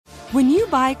When you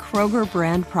buy Kroger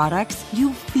brand products,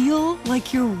 you feel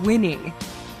like you're winning.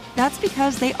 That's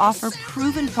because they offer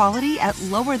proven quality at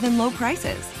lower than low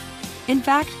prices. In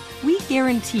fact, we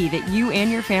guarantee that you and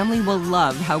your family will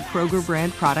love how Kroger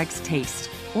brand products taste,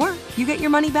 or you get your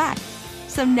money back.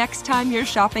 So next time you're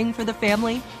shopping for the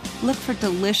family, look for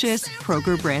delicious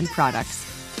Kroger brand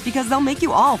products, because they'll make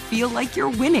you all feel like you're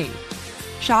winning.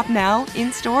 Shop now,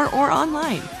 in-store, or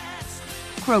online.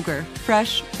 Kroger,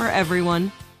 fresh for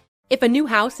everyone. If a new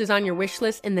house is on your wish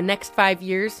list in the next 5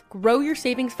 years, grow your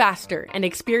savings faster and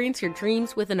experience your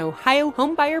dreams with an Ohio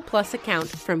Homebuyer Plus account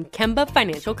from Kemba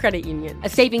Financial Credit Union. A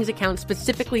savings account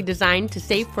specifically designed to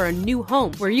save for a new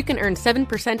home, where you can earn 7%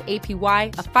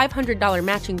 APY, a $500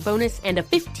 matching bonus, and a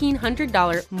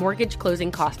 $1,500 mortgage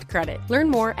closing cost credit. Learn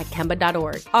more at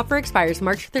Kemba.org. Offer expires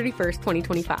March 31st,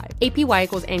 2025. APY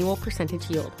equals annual percentage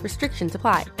yield. Restrictions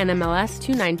apply. NMLS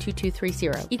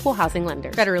 292230. Equal housing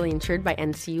lender. Federally insured by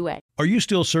NCUA. Are you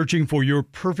still searching for your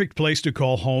perfect place to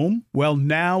call home? Well,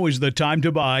 now is the time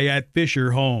to buy at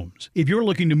Fisher Homes. If you're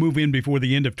looking to move in before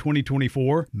the end of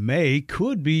 2024, May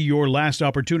could be your last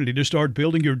opportunity to start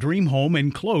building your dream home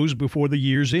and close before the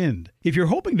year's end. If you're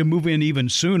hoping to move in even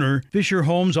sooner, Fisher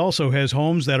Homes also has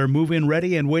homes that are move-in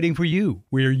ready and waiting for you,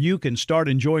 where you can start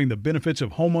enjoying the benefits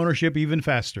of homeownership even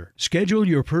faster. Schedule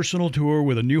your personal tour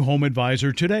with a new home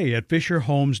advisor today at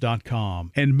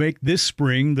FisherHomes.com and make this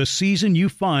spring the season you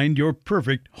find your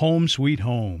perfect home sweet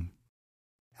home.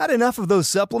 Had enough of those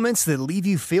supplements that leave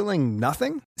you feeling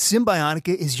nothing?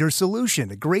 Symbiotica is your solution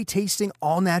to great-tasting,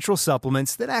 all-natural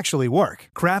supplements that actually work.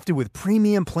 Crafted with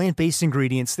premium plant-based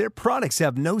ingredients, their products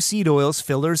have no seed oils,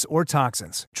 fillers, or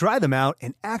toxins. Try them out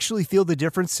and actually feel the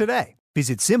difference today.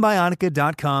 Visit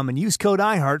Symbiotica.com and use code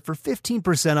IHEART for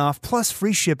 15% off plus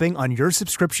free shipping on your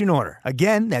subscription order.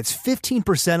 Again, that's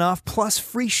 15% off plus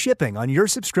free shipping on your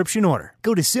subscription order.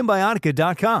 Go to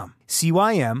Symbiotica.com,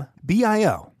 Symbiotika.com.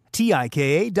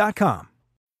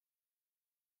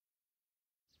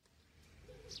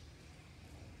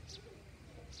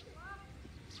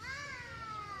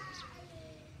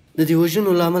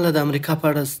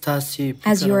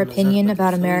 Has your opinion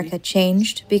about America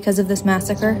changed because of this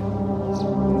massacre?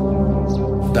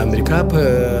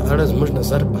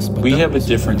 We have a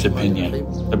different opinion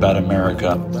about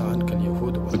America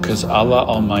because Allah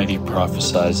Almighty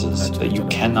prophesies that you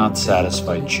cannot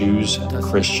satisfy Jews and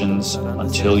Christians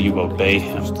until you obey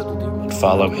Him and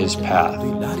follow His path.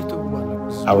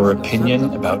 Our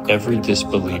opinion about every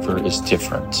disbeliever is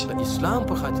different.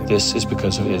 This is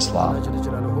because of Islam.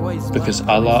 Because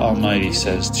Allah Almighty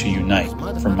says to unite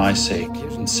for my sake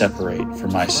and separate for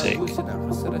my sake.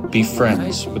 Be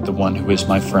friends with the one who is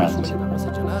my friend,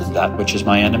 and that which is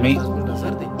my enemy,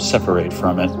 separate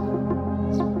from it.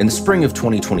 In the spring of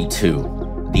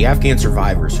 2022, the Afghan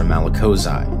survivors from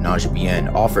Malakozai and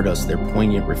Najibien offered us their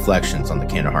poignant reflections on the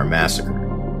Kandahar massacre.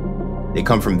 They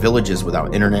come from villages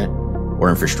without internet or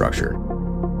infrastructure.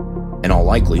 In all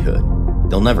likelihood,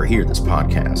 they'll never hear this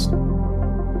podcast.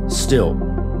 Still,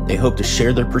 they hope to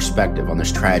share their perspective on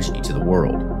this tragedy to the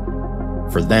world.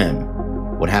 For them,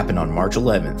 what happened on March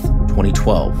 11th,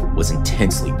 2012 was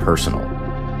intensely personal.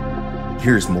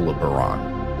 Here's Mullah Baran.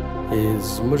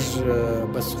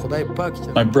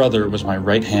 My brother was my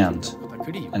right hand,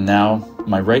 and now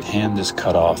my right hand is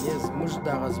cut off.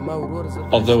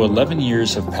 Although 11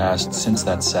 years have passed since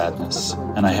that sadness,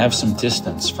 and I have some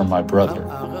distance from my brother,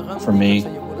 for me,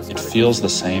 it feels the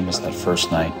same as that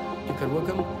first night.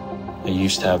 I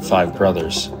used to have 5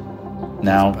 brothers.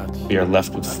 Now we are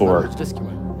left with 4.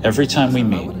 Every time we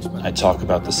meet, I talk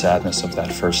about the sadness of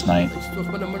that first night.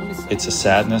 It's a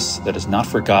sadness that is not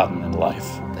forgotten in life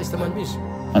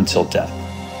until death.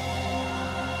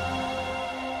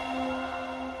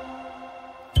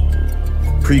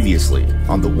 Previously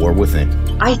on The War Within.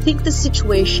 I think the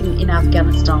situation in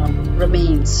Afghanistan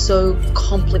remains so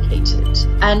complicated,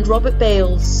 and Robert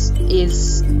Bales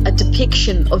is a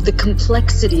depiction of the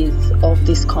complexities of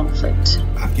this conflict.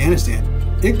 Afghanistan,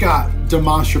 it got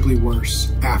demonstrably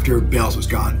worse after Bales was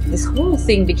gone. This whole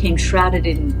thing became shrouded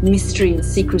in mystery and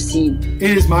secrecy.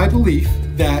 It is my belief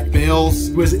that Bales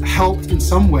was helped in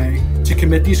some way to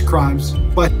commit these crimes,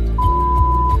 but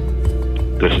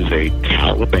this is a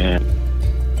Taliban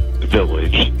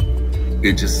village.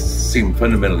 It just seemed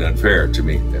fundamentally unfair to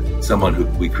me that someone who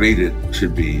we created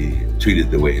should be treated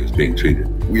the way he was being treated.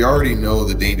 We already know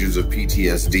the dangers of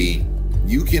PTSD.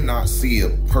 You cannot see a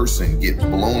person get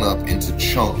blown up into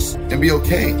chunks and be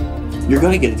okay. You're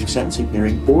going to get a new sentencing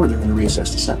hearing, or they're going to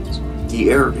reassess the sentence. The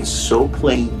error is so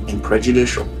plain and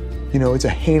prejudicial. You know, it's a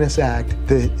heinous act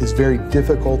that is very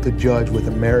difficult to judge with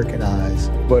American eyes,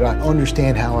 but I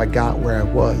understand how I got where I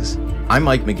was. I'm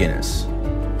Mike McGinnis.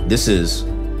 This is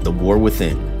The War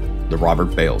Within, the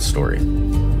Robert Bales story.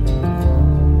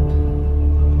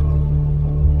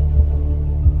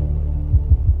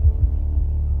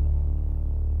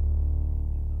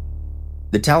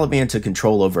 The Taliban took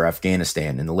control over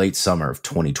Afghanistan in the late summer of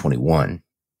 2021,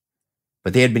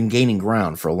 but they had been gaining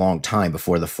ground for a long time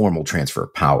before the formal transfer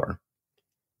of power.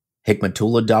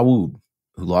 Hikmatullah Dawood,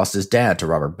 who lost his dad to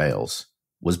Robert Bales,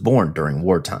 was born during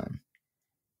wartime.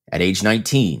 At age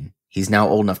 19, he's now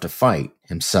old enough to fight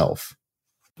himself.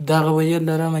 I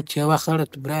want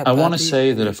to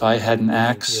say that if I had an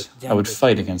axe, I would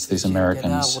fight against these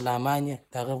Americans. And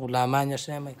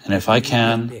if I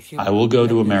can, I will go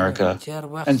to America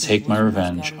and take my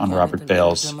revenge on Robert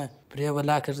Bales. He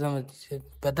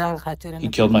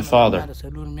killed my father.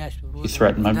 He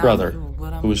threatened my brother,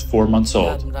 who was 4 months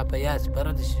old.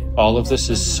 All of this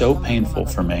is so painful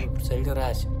for me.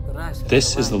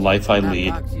 This is the life I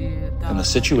lead and the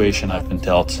situation I've been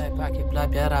dealt.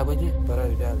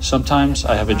 Sometimes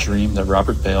I have a dream that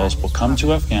Robert Bales will come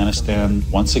to Afghanistan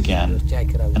once again,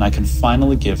 and I can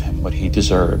finally give him what he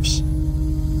deserves.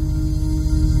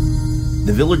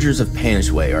 The villagers of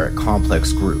Panjwai are a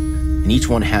complex group, and each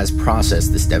one has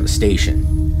processed this devastation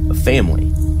of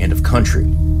family and of country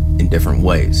in different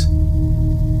ways.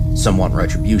 Some want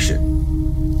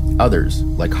retribution. Others,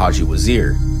 like Haji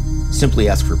Wazir, simply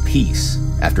ask for peace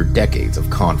after decades of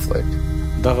conflict.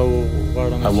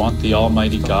 I want the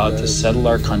Almighty God to settle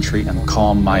our country and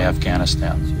calm my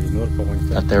Afghanistan,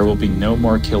 that there will be no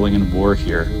more killing and war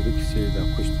here.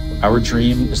 Our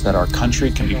dream is that our country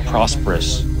can be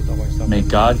prosperous. May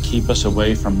God keep us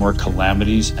away from more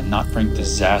calamities and not bring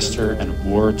disaster and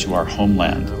war to our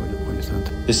homeland.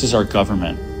 This is our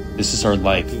government, this is our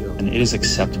life, and it is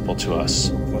acceptable to us.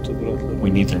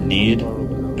 We neither need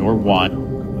nor want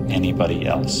anybody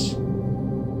else.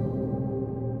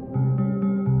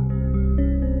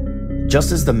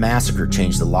 Just as the massacre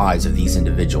changed the lives of these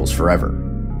individuals forever,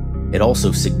 it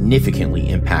also significantly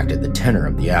impacted the tenor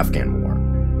of the Afghan war.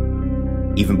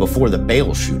 Even before the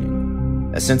Bales shooting,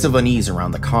 a sense of unease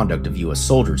around the conduct of U.S.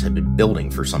 soldiers had been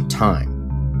building for some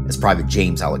time, as Private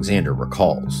James Alexander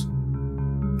recalls.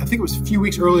 I think it was a few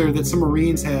weeks earlier that some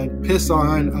Marines had pissed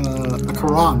on a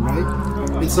Quran, right?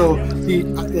 And so the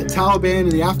Taliban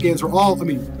and the Afghans were all,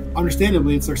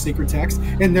 understandably, it's their sacred text,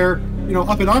 and they're,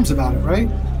 up in arms about it, right?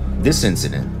 This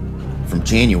incident, from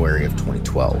January of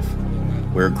 2012,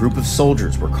 where a group of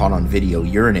soldiers were caught on video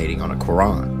urinating on a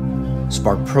Quran,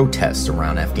 sparked protests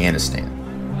around Afghanistan.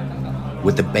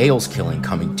 With the Bales killing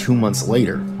coming 2 months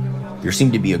later, there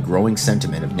seemed to be a growing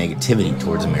sentiment of negativity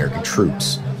towards American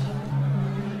troops.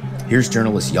 Here's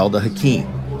journalist Yalda Hakim,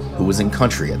 who was in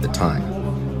country at the time.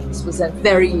 This was a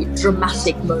very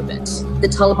dramatic moment. The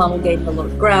Taliban were gaining a lot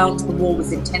of ground, the war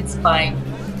was intensifying,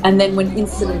 and then when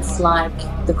incidents like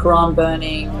the Quran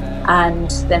burning and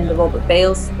then the Robert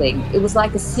Bales thing, it was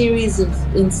like a series of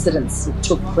incidents that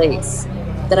took place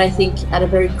that I think at a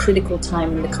very critical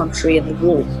time in the country and the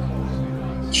war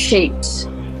shaped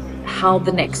how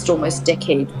the next almost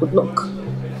decade would look.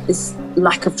 This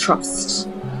lack of trust,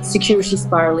 security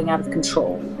spiraling out of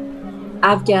control,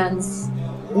 Afghans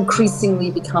increasingly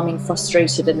becoming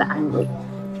frustrated and angry.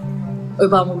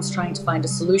 Obama was trying to find a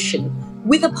solution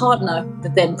with a partner, the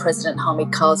then President Hamid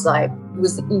Karzai, who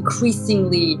was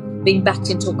increasingly being backed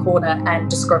into a corner and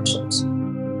disgruntled.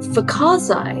 For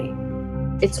Karzai,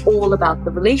 it's all about the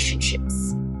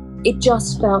relationships. It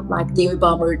just felt like the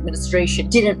Obama administration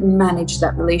didn't manage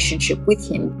that relationship with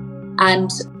him.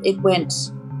 And it went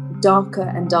darker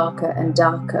and darker and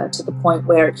darker to the point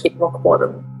where it hit rock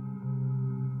bottom.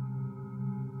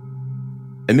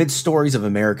 Amid stories of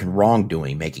American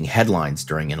wrongdoing making headlines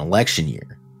during an election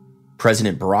year,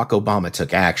 President Barack Obama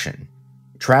took action,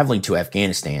 traveling to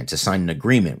Afghanistan to sign an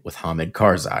agreement with Hamid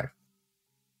Karzai.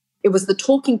 It was the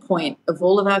talking point of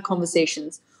all of our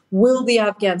conversations. Will the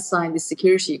Afghans sign this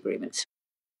security agreement?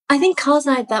 I think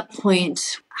Karzai at that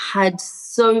point had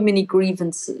so many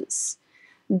grievances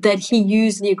that he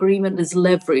used the agreement as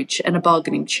leverage and a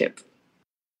bargaining chip.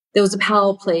 There was a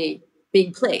power play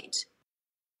being played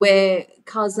where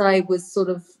Karzai was sort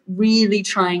of really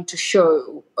trying to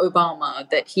show Obama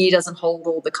that he doesn't hold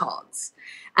all the cards.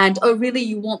 And, oh, really,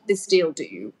 you want this deal, do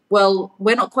you? Well,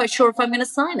 we're not quite sure if I'm going to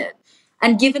sign it.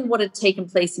 And given what had taken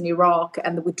place in Iraq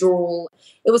and the withdrawal,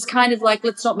 it was kind of like,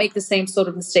 let's not make the same sort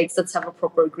of mistakes. Let's have a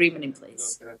proper agreement in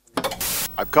place.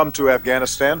 I've come to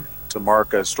Afghanistan to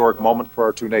mark a historic moment for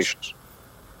our two nations,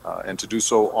 and to do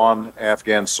so on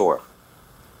Afghan soil.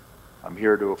 I'm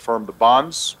here to affirm the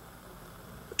bonds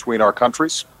between our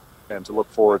countries and to look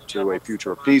forward to a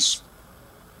future of peace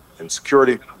and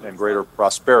security and greater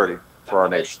prosperity for our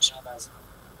nations.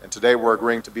 And today we're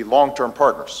agreeing to be long-term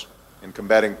partners in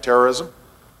combating terrorism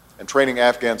and training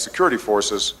Afghan security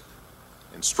forces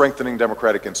in strengthening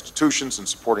democratic institutions and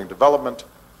supporting development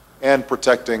and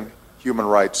protecting human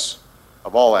rights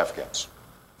of all Afghans.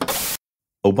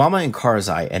 Obama and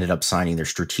Karzai ended up signing their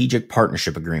strategic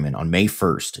partnership agreement on May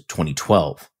 1st,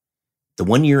 2012, the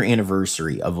one-year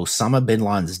anniversary of Osama bin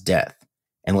Laden's death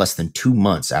and less than 2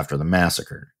 months after the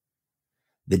massacre.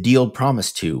 The deal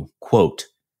promised to, quote,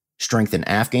 strengthen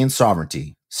Afghan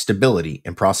sovereignty, stability,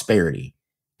 and prosperity,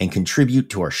 and contribute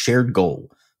to our shared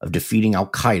goal of defeating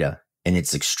al-Qaeda and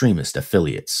its extremist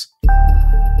affiliates.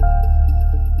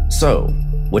 So,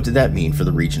 what did that mean for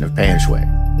the region of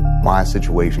Panjshir? My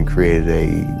situation created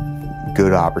a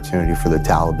good opportunity for the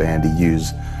Taliban to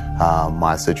use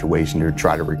my situation to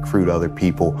try to recruit other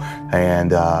people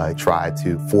and try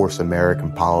to force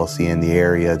American policy in the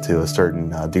area to a certain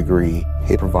degree.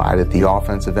 It provided the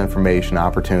offensive information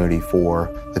opportunity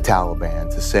for the Taliban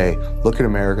to say, look at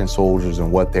American soldiers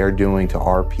and what they're doing to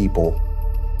our people.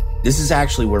 This is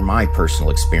actually where my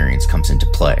personal experience comes into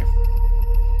play.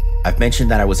 I've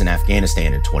mentioned that I was in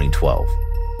Afghanistan in 2012,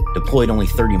 deployed only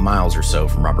 30 miles or so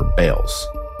from Robert Bales.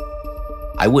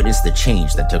 I witnessed the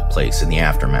change that took place in the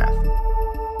aftermath.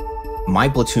 My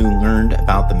platoon learned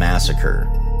about the massacre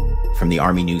from the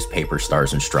Army newspaper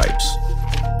Stars and Stripes.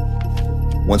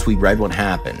 Once we read what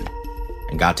happened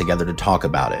and got together to talk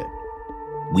about it,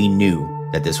 we knew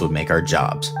that this would make our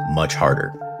jobs much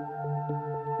harder.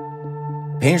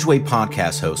 Panjshir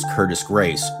podcast host Curtis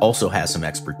Grace also has some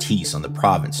expertise on the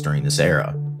province during this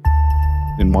era.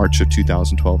 In March of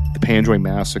 2012, the Panjshir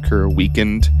massacre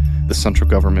weakened the central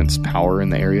government's power in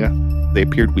the area. They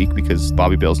appeared weak because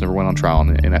Bobby Bales never went on trial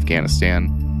in Afghanistan.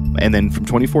 And then from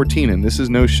 2014, and this is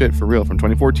no shit for real, from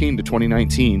 2014 to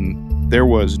 2019, there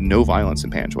was no violence in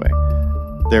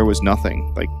Panjshir. There was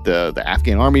nothing. Like the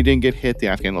Afghan army didn't get hit, the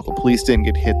Afghan local police didn't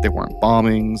get hit, there weren't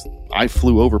bombings. I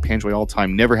flew over Panjshir all the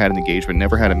time, never had an engagement,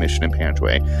 never had a mission in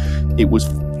Panjshir. It was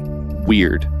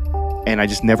weird, and I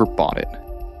just never bought it.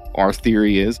 Our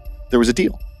theory is there was a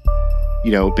deal.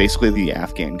 You know, basically the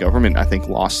Afghan government, I think,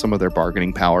 lost some of their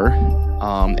bargaining power,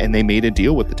 and they made a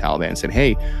deal with the Taliban and said,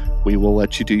 hey, we will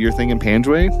let you do your thing in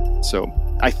Panjshir. So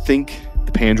I think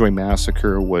the Panjshir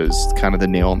massacre was kind of the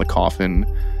nail in the coffin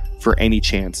for any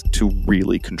chance to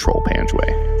really control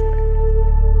Panjshir.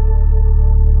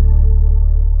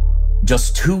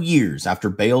 Just 2 years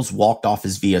after Bales walked off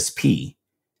his VSP,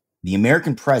 the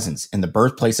American presence in the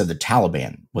birthplace of the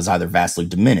Taliban was either vastly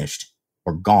diminished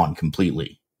or gone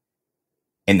completely.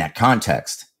 In that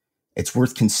context, it's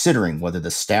worth considering whether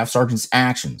the staff sergeant's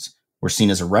actions were seen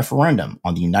as a referendum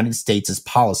on the United States'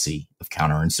 policy of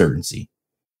counterinsurgency.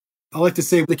 I like to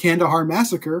say the Kandahar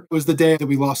massacre was the day that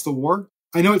we lost the war.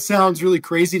 I know it sounds really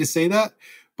crazy to say that,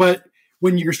 but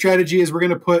when your strategy is we're going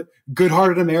to put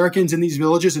good-hearted Americans in these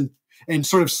villages and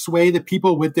sort of sway the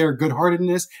people with their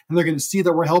good-heartedness, and they're going to see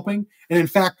that we're helping, and in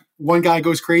fact, one guy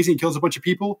goes crazy and kills a bunch of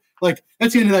people, like,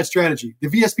 that's the end of that strategy. The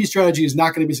VSP strategy is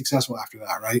not going to be successful after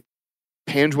that, right?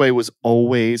 Panjshir was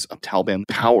always a Taliban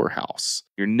powerhouse.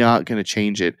 You're not going to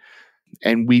change it.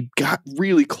 And we got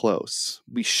really close.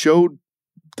 We showed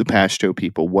the Pashto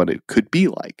people what it could be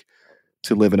like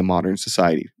to live in a modern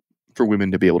society, for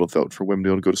women to be able to vote, for women to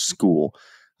be able to go to school,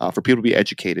 for people to be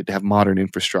educated, to have modern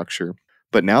infrastructure.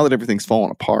 But now that everything's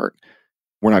fallen apart,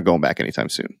 we're not going back anytime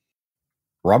soon.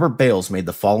 Robert Bales made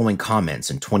the following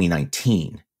comments in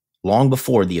 2019, long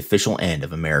before the official end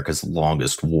of America's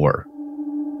longest war.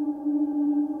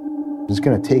 It's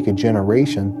going to take a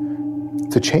generation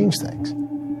to change things.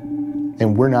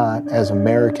 And we're not, as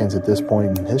Americans at this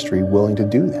point in history, willing to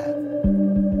do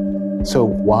that. So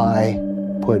why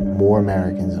put more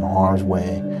Americans in harm's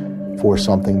way for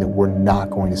something that we're not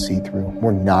going to see through?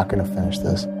 We're not going to finish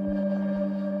this.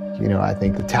 You know, I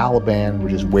think the Taliban were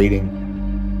just waiting.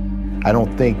 I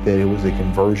don't think that it was a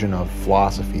conversion of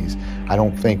philosophies. I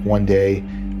don't think one day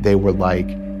they were like,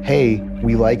 hey,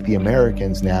 we like the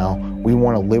Americans now. We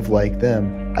want to live like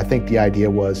them. I think the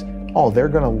idea was, oh, they're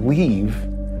going to leave.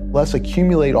 Let's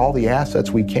accumulate all the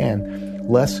assets we can.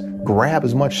 Let's grab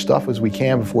as much stuff as we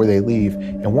can before they leave.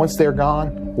 And once they're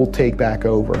gone, we'll take back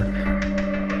over.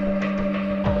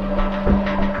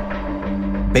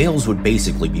 Bales would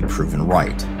basically be proven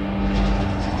right.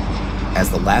 As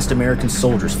the last American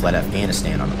soldiers fled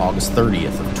Afghanistan on August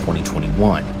 30th of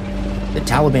 2021, the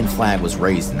Taliban flag was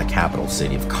raised in the capital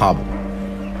city of Kabul.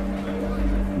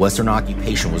 Western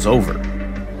occupation was over,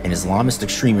 and Islamist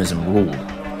extremism ruled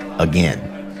again.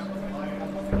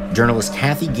 Journalist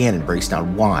Kathy Gannon breaks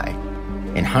down why,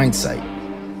 in hindsight,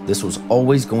 this was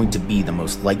always going to be the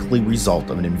most likely result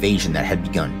of an invasion that had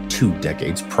begun 2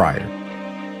 decades prior.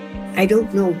 I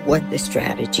don't know what the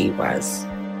strategy was.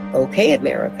 Okay,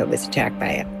 America was attacked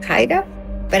by Al-Qaeda,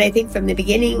 but I think from the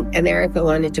beginning, America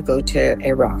wanted to go to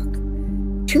Iraq.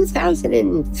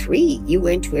 2003, you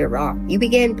went to Iraq. You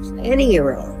began planning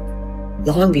Iraq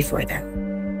long before that.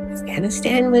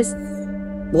 Afghanistan was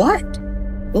what?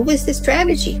 What was the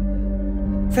strategy?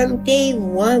 From day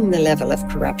one, the level of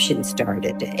corruption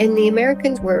started, and the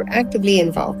Americans were actively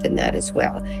involved in that as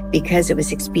well because it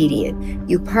was expedient.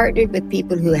 You partnered with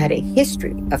people who had a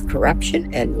history of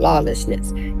corruption and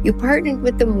lawlessness. You partnered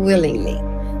with them willingly,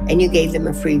 and you gave them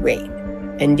a free rein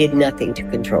and did nothing to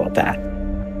control that.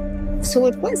 So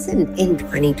it wasn't in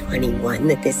 2021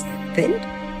 that this happened.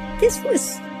 This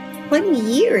was 20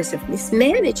 years of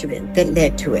mismanagement that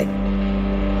led to it.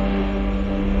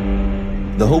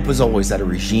 The hope was always that a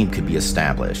regime could be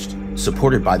established,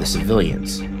 supported by the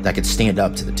civilians, that could stand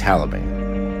up to the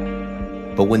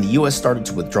Taliban. But when the US started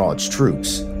to withdraw its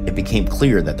troops, it became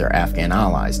clear that their Afghan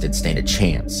allies didn't stand a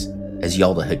chance, as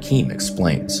Yalda Hakim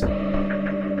explains.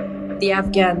 The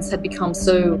Afghans had become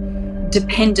so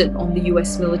dependent on the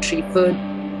US military for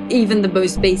even the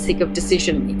most basic of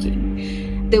decision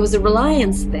making. There was a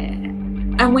reliance there.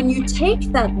 And when you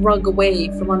take that rug away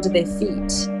from under their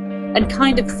feet and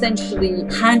kind of essentially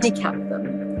handicap them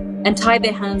and tie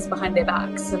their hands behind their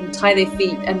backs and tie their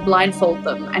feet and blindfold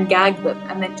them and gag them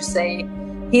and then just say,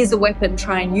 here's a weapon,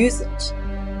 try and use it.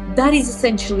 That is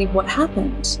essentially what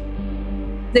happened.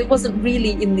 There wasn't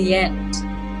really, in the end,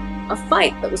 a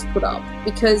fight that was put up,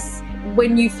 because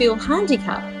when you feel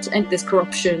handicapped and there's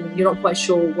corruption, you're not quite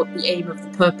sure what the aim of the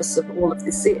purpose of all of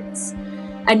this is.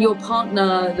 And your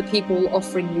partner, the people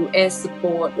offering you air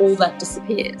support, all that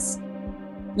disappears.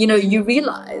 You know, you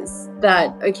realize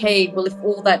that, okay, well, if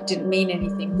all that didn't mean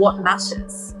anything, what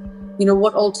matters? You know,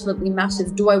 what ultimately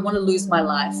matters? Do I want to lose my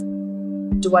life?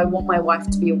 Do I want my wife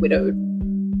to be a widow?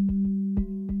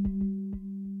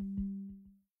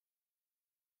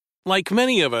 Like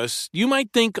many of us, you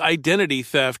might think identity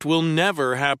theft will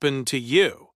never happen to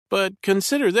you. But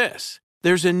consider this.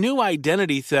 There's a new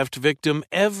identity theft victim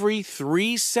every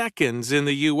 3 seconds in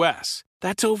the U.S.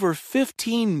 That's over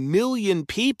 15 million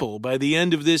people by the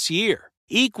end of this year,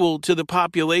 equal to the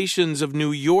populations of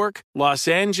New York, Los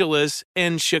Angeles,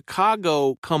 and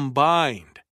Chicago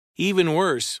combined. Even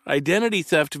worse, identity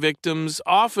theft victims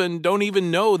often don't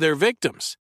even know they're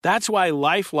victims. That's why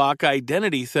LifeLock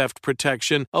Identity Theft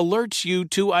Protection alerts you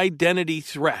to identity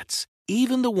threats,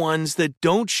 even the ones that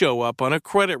don't show up on a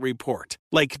credit report,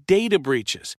 like data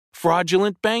breaches,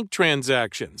 fraudulent bank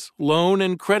transactions, loan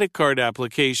and credit card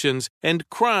applications, and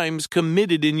crimes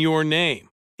committed in your name.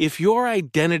 If your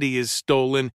identity is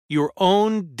stolen, your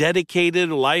own dedicated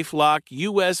LifeLock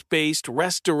US-based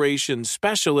restoration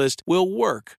specialist will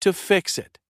work to fix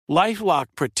it. LifeLock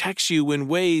protects you in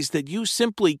ways that you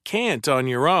simply can't on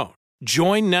your own.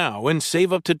 Join now and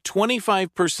save up to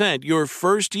 25% your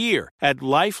first year at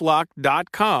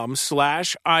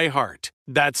LifeLock.com/iHeart.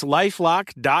 That's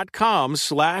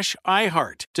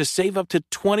LifeLock.com/iHeart to save up to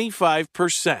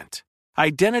 25%.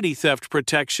 Identity theft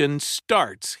protection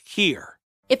starts here.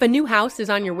 If a new house is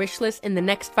on your wish list in the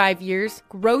next 5 years,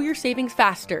 grow your savings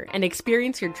faster and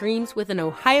experience your dreams with an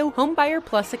Ohio Homebuyer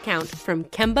Plus account from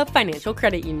Kemba Financial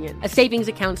Credit Union. A savings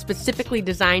account specifically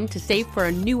designed to save for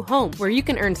a new home, where you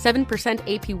can earn 7%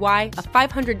 APY, a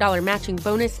 $500 matching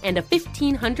bonus, and a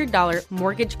 $1,500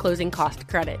 mortgage closing cost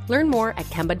credit. Learn more at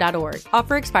Kemba.org.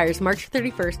 Offer expires March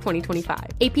 31st, 2025.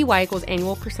 APY equals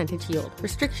annual percentage yield.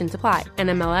 Restrictions apply.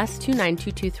 NMLS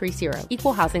 292230.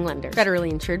 Equal housing lender.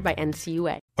 Federally insured by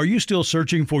NCUA. Are you still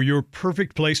searching for your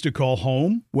perfect place to call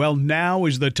home? Well, now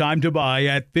is the time to buy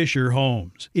at Fisher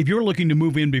Homes. If you're looking to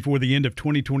move in before the end of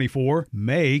 2024,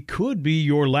 May could be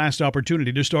your last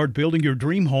opportunity to start building your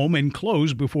dream home and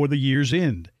close before the year's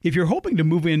end. If you're hoping to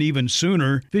move in even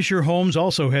sooner, Fisher Homes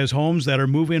also has homes that are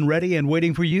move-in ready and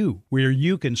waiting for you, where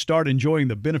you can start enjoying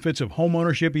the benefits of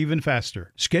homeownership even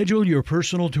faster. Schedule your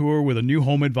personal tour with a new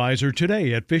home advisor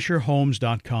today at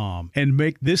FisherHomes.com and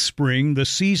make this spring the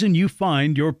season you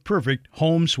find your perfect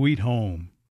home sweet home.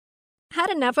 Had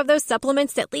enough of those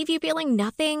supplements that leave you feeling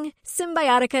nothing?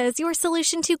 Symbiotica is your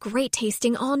solution to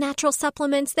great-tasting, all-natural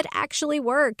supplements that actually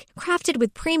work. Crafted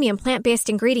with premium plant-based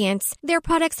ingredients, their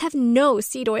products have no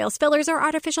seed oils, fillers, or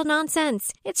artificial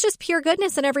nonsense. It's just pure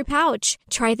goodness in every pouch.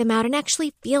 Try them out and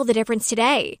actually feel the difference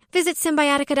today. Visit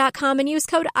Symbiotica.com and use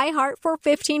code IHEART for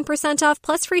 15% off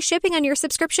plus free shipping on your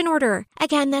subscription order.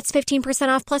 Again, that's 15%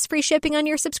 off plus free shipping on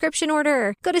your subscription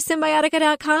order. Go to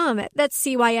Symbiotica.com. That's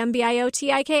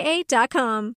Symbiotika.com.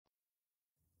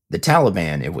 The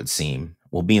Taliban, it would seem,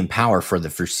 will be in power for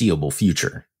the foreseeable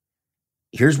future.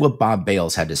 Here's what Bob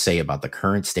Bales had to say about the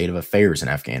current state of affairs in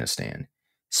Afghanistan,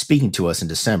 speaking to us in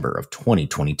December of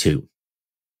 2022.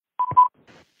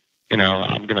 You know,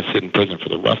 I'm going to sit in prison for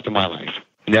the rest of my life,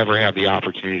 never have the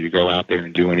opportunity to go out there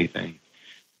and do anything.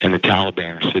 And the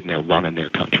Taliban are sitting there running their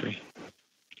country.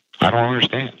 I don't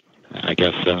understand. I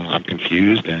guess I'm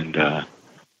confused, and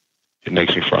it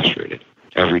makes me frustrated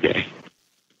every day.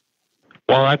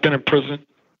 While I've been in prison,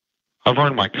 I've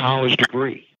earned my college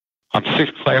degree. I'm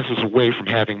 6 classes away from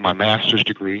having my master's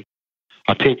degree.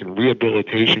 I've taken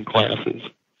rehabilitation classes.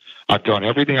 I've done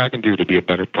everything I can do to be a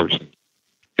better person.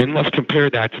 Then let's compare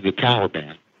that to the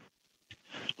Taliban.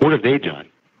 What have they done?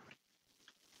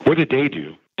 What did they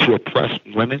do to oppress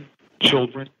women,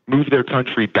 children, move their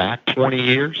country back 20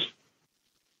 years?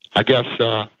 I guess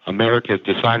America has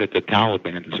decided the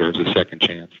Taliban deserves a second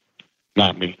chance,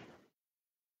 not me.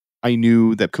 I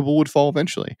knew that Kabul would fall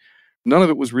eventually. None of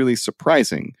it was really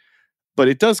surprising, but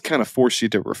it does kind of force you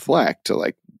to reflect to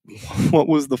like, what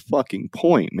was the fucking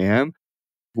point, man?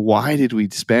 Why did we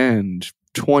spend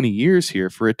 20 years here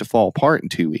for it to fall apart in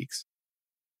 2 weeks?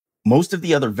 Most of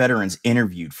the other veterans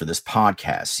interviewed for this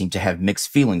podcast seem to have mixed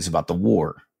feelings about the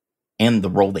war and the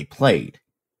role they played,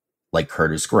 like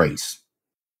Curtis Grace.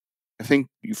 I think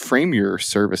you frame your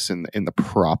service in the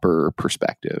proper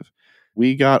perspective.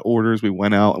 We got orders, we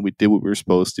went out and we did what we were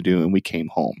supposed to do, and we came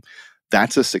home.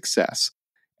 That's a success.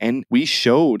 And we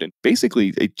showed in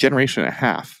basically a generation and a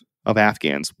half of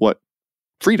Afghans what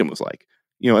freedom was like.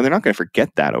 You know, and they're not going to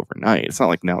forget that overnight. It's not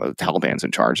like now that the Taliban's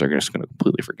in charge, they're just going to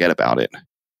completely forget about it.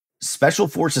 Special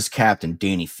Forces Captain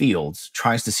Danny Fields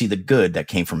tries to see the good that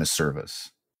came from his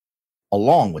service,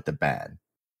 along with the bad.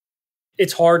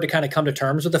 It's hard to kind of come to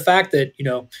terms with the fact that, you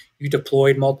know, you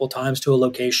deployed multiple times to a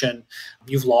location,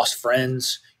 you've lost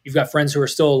friends, you've got friends who are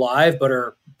still alive but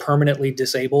are permanently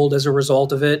disabled as a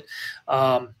result of it.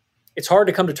 It's hard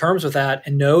to come to terms with that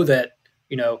and know that,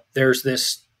 you know, there's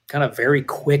this kind of very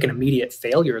quick and immediate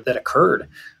failure that occurred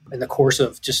in the course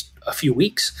of just a few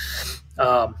weeks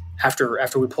after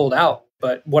we pulled out.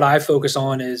 But what I focus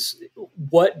on is,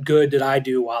 what good did I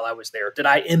do while I was there? Did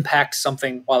I impact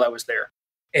something while I was there?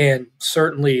 And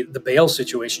certainly the bail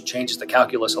situation changes the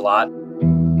calculus a lot.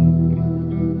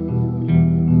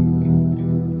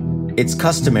 It's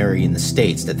customary in the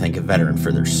States to thank a veteran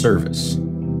for their service.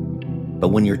 But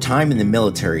when your time in the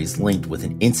military is linked with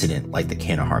an incident like the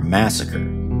Kandahar massacre,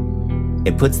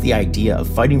 it puts the idea of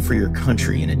fighting for your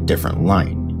country in a different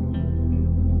light.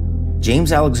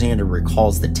 James Alexander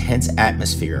recalls the tense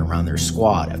atmosphere around their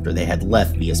squad after they had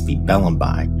left VSP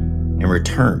Bellenby and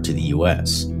returned to the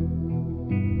U.S.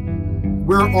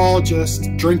 We're all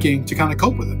just drinking to kind of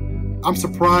cope with it. I'm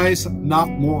surprised not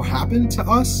more happened to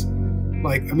us.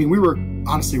 Like, I mean, we were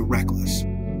honestly reckless.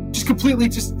 Just completely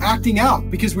just acting out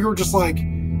because we were just like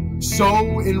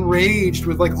so enraged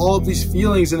with like all of these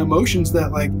feelings and emotions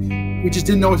that like we just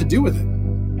didn't know what to do with it.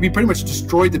 We pretty much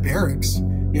destroyed the barracks.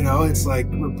 You know, it's like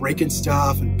we're breaking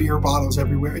stuff and beer bottles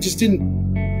everywhere. I just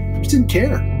didn't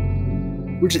care.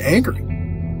 We're just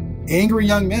angry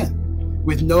young men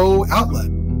with no outlet.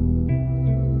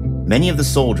 Many of the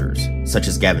soldiers, such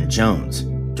as Gavin Jones,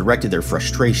 directed their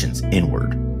frustrations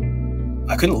inward.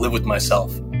 I couldn't live with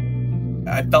myself.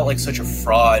 I felt like such a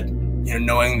fraud, you know,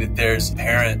 knowing that there's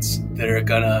parents that are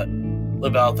gonna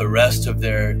live out the rest of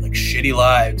their like shitty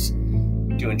lives,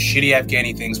 doing shitty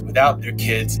Afghani things without their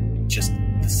kids. Just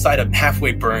the sight of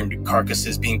halfway burned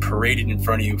carcasses being paraded in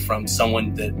front of you from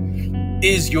someone that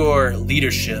is your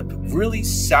leadership really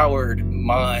soured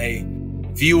my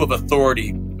view of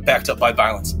authority backed up by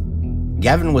violence.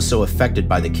 Gavin was so affected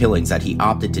by the killings that he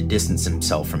opted to distance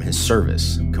himself from his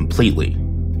service completely.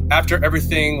 After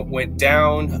everything went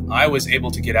down, I was able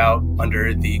to get out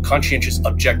under the conscientious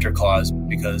objector clause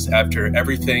because after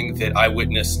everything that I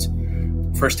witnessed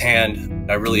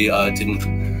firsthand, I really didn't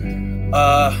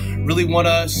really want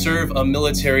to serve a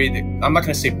military that, I'm not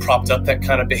going to say propped up that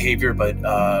kind of behavior, but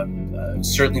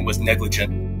certainly was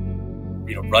negligent.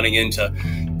 You know, running into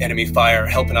enemy fire,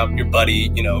 helping out your buddy,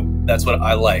 you know, that's what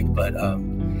I like. But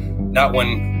not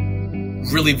when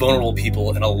really vulnerable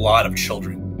people and a lot of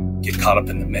children get caught up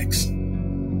in the mix.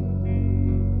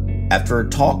 After a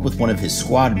talk with one of his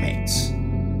squad mates,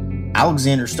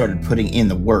 Alexander started putting in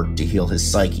the work to heal his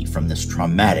psyche from this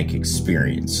traumatic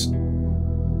experience.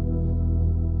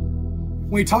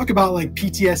 When we talk about like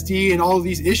PTSD and all of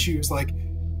these issues, like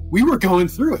we were going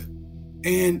through it.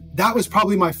 And that was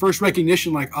probably my first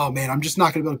recognition, like, oh man, I'm just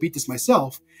not going to be able to beat this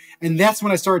myself. And that's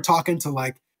when I started talking to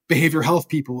like behavioral health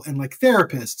people and like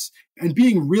therapists and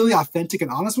being really authentic and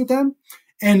honest with them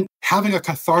and having a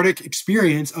cathartic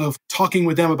experience of talking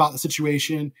with them about the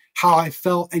situation, how I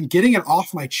felt, and getting it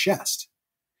off my chest.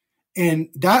 And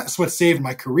that's what saved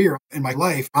my career and my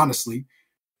life, honestly.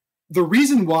 The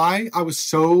reason why I was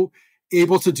so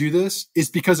able to do this is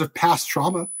because of past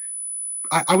trauma.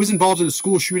 I was involved in a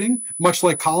school shooting, much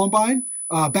like Columbine,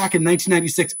 back in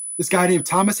 1996. This guy named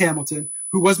Thomas Hamilton,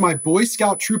 who was my Boy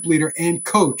Scout troop leader and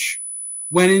coach,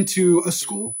 went into a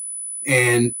school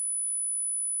and,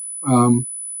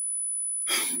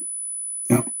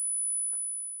 yeah.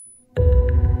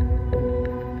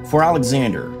 For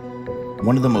Alexander,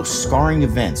 one of the most scarring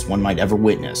events one might ever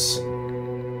witness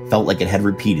felt like it had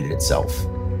repeated itself.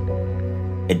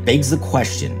 It begs the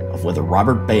question of whether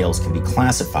Robert Bales can be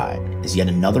classified as yet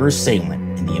another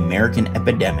assailant in the American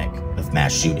epidemic of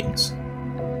mass shootings.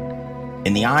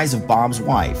 In the eyes of Bob's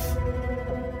wife,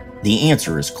 the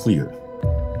answer is clear.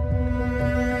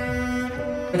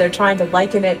 They're trying to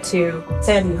liken it to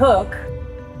Sandy Hook.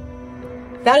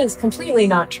 That is completely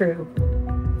not true.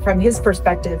 From his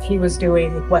perspective, he was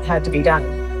doing what had to be done,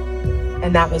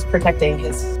 and that was protecting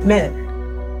his men.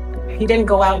 He didn't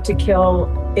go out to kill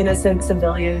innocent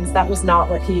civilians. That was not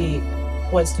what he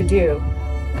was to do.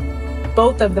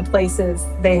 Both of the places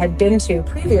they had been to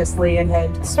previously and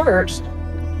had searched,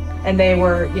 and they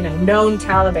were, known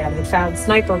Taliban. They found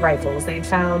sniper rifles. They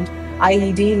found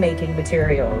IED making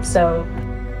material. So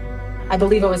I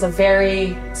believe it was a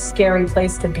very scary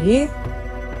place to be.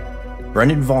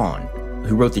 Brendan Vaughn,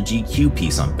 who wrote the GQ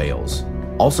piece on Bales,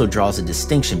 also draws a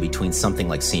distinction between something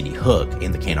like Sandy Hook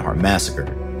and the Kandahar massacre,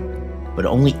 but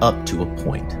only up to a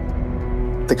point.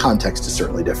 The context is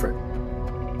certainly different.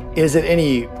 Is it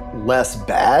any less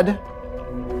bad?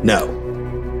 No.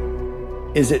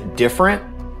 Is it different?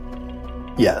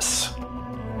 Yes.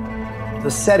 The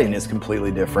setting is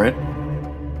completely different.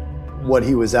 What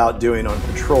he was out doing on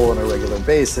patrol on a regular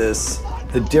basis,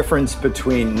 the difference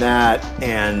between that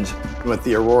and what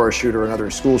the Aurora shooter and other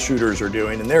school shooters are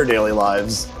doing in their daily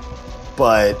lives,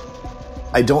 but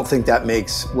I don't think that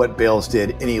makes what Bales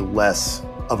did any less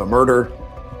of a murder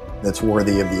that's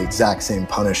worthy of the exact same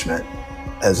punishment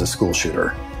as a school shooter.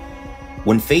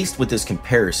 When faced with this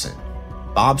comparison,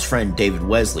 Bob's friend David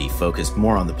Wesley focused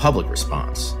more on the public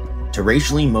response to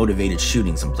racially motivated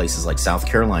shootings in places like South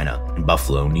Carolina and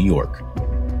Buffalo, New York.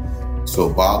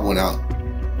 So Bob went out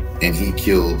and he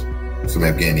killed some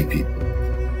Afghani people.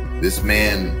 This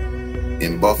man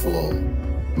in Buffalo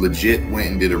legit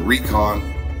went and did a recon,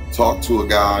 talked to a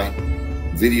guy,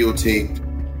 videotaped,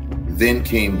 then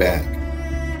came back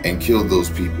and killed those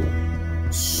people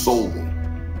solely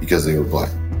because they were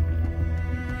black.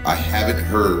 I haven't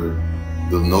heard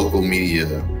the local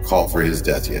media call for his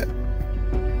death yet.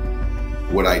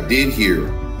 What I did hear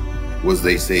was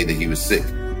they say that he was sick.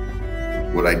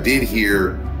 What I did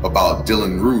hear about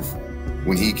Dylan Roof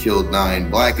when he killed 9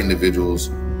 black individuals,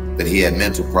 that he had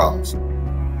mental problems,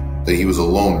 that he was a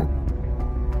loner.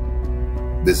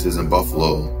 This isn't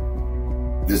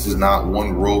Buffalo. This is not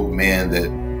one rogue man that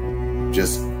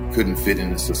just couldn't fit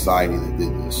into society that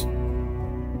did this.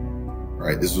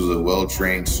 Right? This was a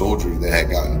well-trained soldier that had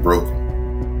gotten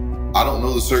broken. I don't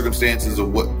know the circumstances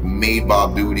of what made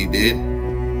Bob do what he did.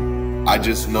 I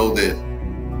just know that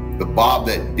the Bob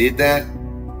that did that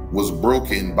was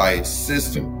broken by a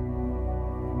system.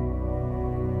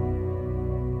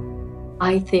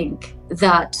 I think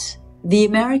that the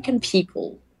American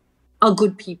people are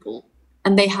good people,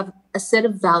 and they have a set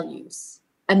of values,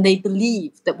 and they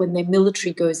believe that when their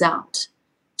military goes out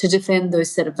to defend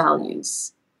those set of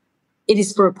values, it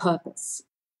is for a purpose.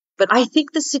 But I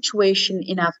think the situation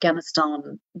in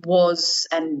Afghanistan was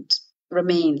and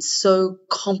remains so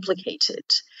complicated.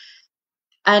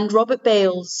 And Robert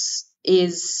Bales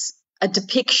is a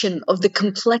depiction of the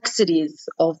complexities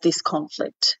of this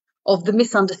conflict, of the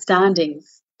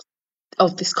misunderstandings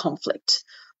of this conflict,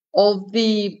 of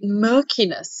the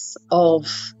murkiness of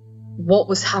what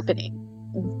was happening,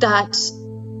 that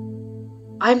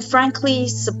I'm frankly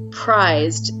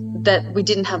surprised that we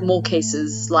didn't have more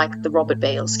cases like the Robert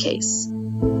Bales case.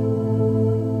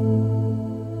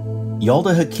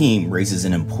 Yalda Hakim raises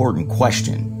an important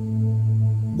question.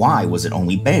 Why was it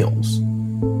only Bales?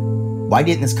 Why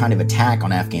didn't this kind of attack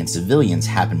on Afghan civilians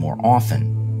happen more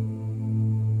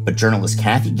often? But journalist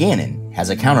Kathy Gannon has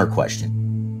a counter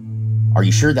question. Are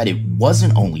you sure that it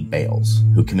wasn't only Bales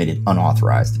who committed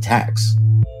unauthorized attacks?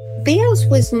 Bales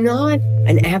was not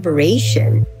an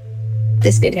aberration.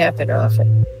 This did happen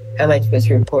often. How much was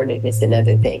reported is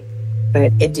another thing,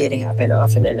 but it did happen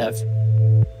often enough.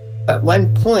 At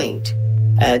one point,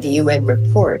 the UN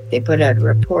report, they put out a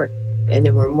report, and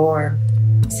there were more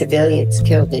civilians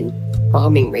killed in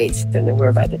bombing raids than there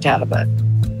were by the Taliban.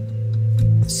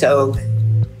 So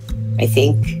I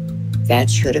think that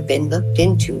should have been looked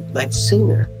into much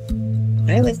sooner.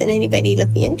 Why wasn't anybody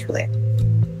looking into it?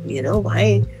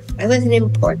 Why wasn't it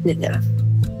important enough?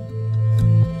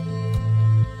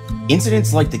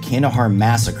 Incidents like the Kandahar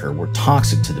massacre were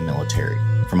toxic to the military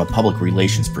from a public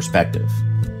relations perspective.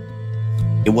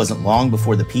 It wasn't long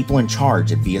before the people in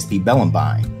charge at VSP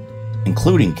Bellenby,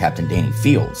 including Captain Danny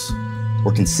Fields,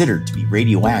 were considered to be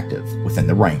radioactive within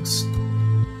the ranks.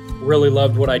 Really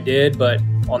loved what I did, but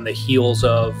on the heels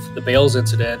of the Bales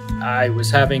incident, I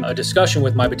was having a discussion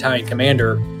with my battalion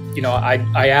commander. You know,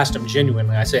 I asked him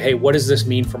genuinely, I said, hey, what does this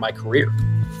mean for my career?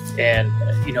 And,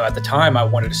 you know, at the time I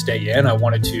wanted to stay in, I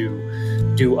wanted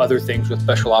to do other things with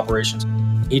special operations.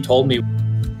 He told me,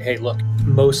 hey, look,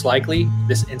 most likely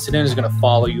this incident is going to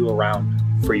follow you around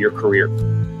for your career.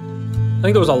 I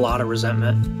think there was a lot of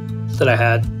resentment that I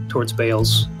had towards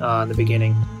Bales in the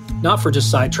beginning, not for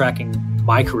just sidetracking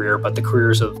my career, but the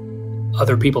careers of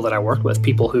other people that I worked with,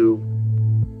 people who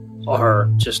are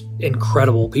just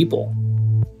incredible people.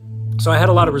 So I had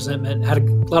a lot of resentment, had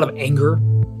a lot of anger.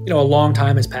 You know, a long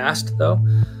time has passed, though.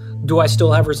 Do I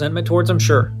still have resentment towards him?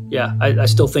 Sure. Yeah, I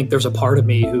still think there's a part of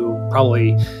me who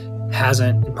probably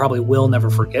hasn't and probably will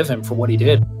never forgive him for what he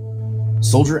did.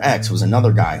 Soldier X was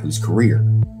another guy whose career,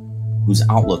 whose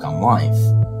outlook on life,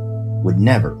 would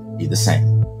never be the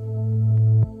same.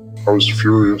 I was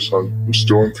furious. I'm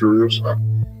still furious. I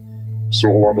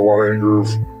still hold on to a lot of anger of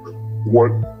what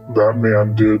that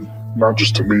man did, not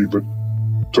just to me, but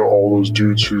to all those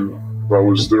dudes who that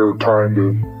was their time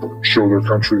to show their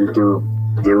country that they're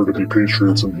there to be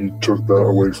patriots, and he took that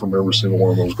away from every single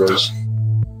one of those guys.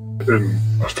 And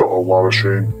I felt a lot of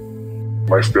shame.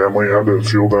 My family had to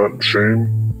feel that shame.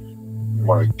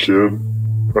 My kid,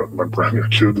 my brand new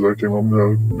kid that I came home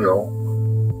to, you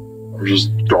know, I was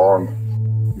just gone.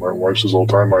 My wife says all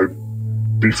the time, I'd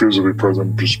be physically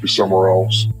present, just be somewhere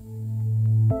else.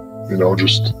 You know,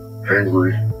 just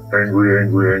angry at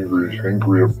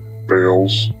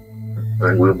Bales,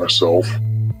 angry at myself.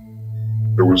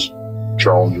 It was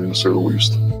challenging, to say the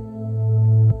least.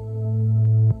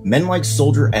 Men like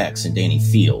Soldier X and Danny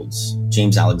Fields,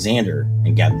 James Alexander,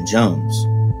 and Gavin Jones,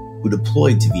 who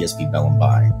deployed to VSP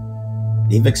Bellenby,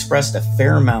 they've expressed a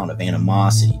fair amount of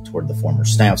animosity toward the former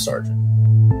staff sergeant.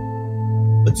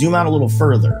 But zoom out a little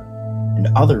further, and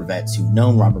other vets who've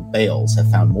known Robert Bales have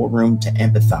found more room to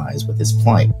empathize with his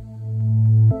plight.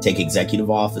 Take Executive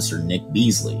Officer Nick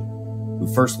Beasley, who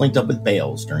first linked up with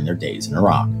Bales during their days in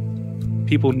Iraq.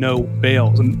 People know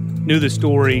Bales and knew the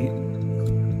story,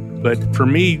 but for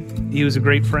me, he was a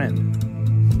great friend.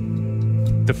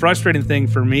 The frustrating thing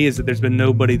for me is that there's been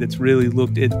nobody that's really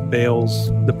looked at Bales,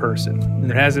 the person. And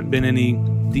there hasn't been any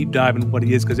deep dive into what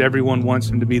he is, because everyone wants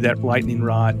him to be that lightning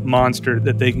rod monster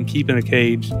that they can keep in a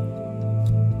cage.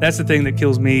 That's the thing that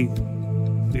kills me.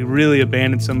 We really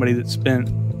abandoned somebody that spent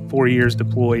 4 years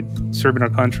deployed, serving our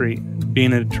country,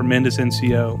 being a tremendous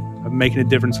NCO, making a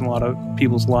difference in a lot of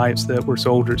people's lives that were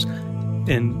soldiers,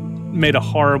 and made a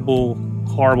horrible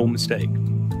mistake.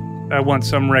 I want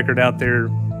some record out there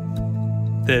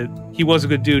that he was a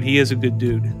good dude. He is a good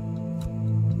dude.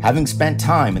 Having spent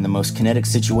time in the most kinetic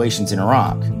situations in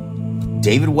Iraq,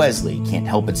 David Wesley can't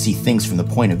help but see things from the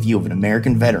point of view of an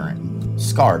American veteran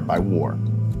scarred by war.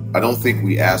 I don't think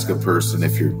we ask a person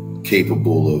if you're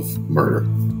capable of murder,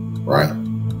 right?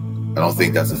 I don't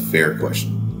think that's a fair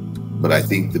question. But I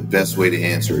think the best way to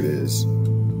answer it is,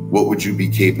 what would you be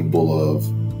capable of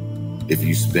if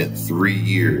you spent 3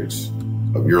 years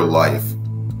of your life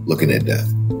looking at death?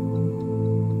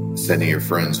 Sending your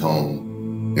friends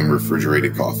home in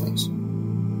refrigerated coffins,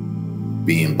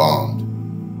 being bombed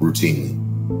routinely,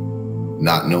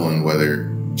 not knowing whether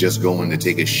just going to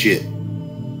take a shit,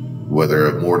 whether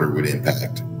a mortar would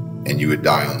impact and you would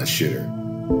die on the shitter.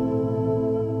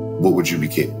 What would you be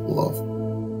capable of?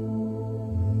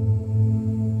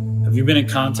 Have you been in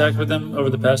contact with them over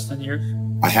the past 10 years?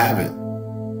 I haven't,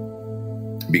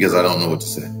 because I don't know what to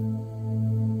say.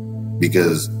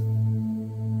 Because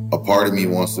a part of me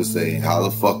wants to say, how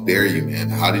the fuck dare you, man?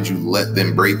 How did you let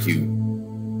them break you?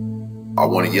 I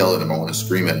want to yell at him, I want to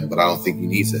scream at him, but I don't think he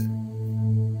needs it.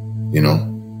 You know?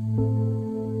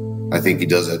 I think he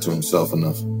does that to himself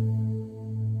enough.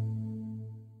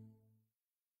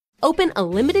 Open a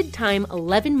limited-time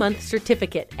 11-month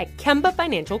certificate at Kemba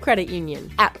Financial Credit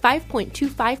Union. At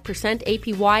 5.25%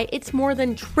 APY, it's more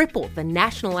than triple the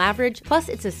national average, plus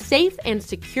it's a safe and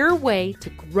secure way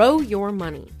to grow your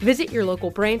money. Visit your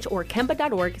local branch or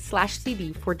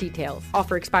kemba.org/cb for details.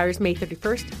 Offer expires May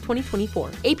 31st, 2024.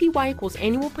 APY equals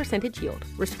annual percentage yield.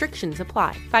 Restrictions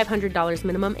apply. $500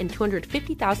 minimum and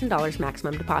 $250,000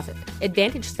 maximum deposit.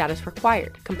 Advantage status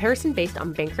required. Comparison based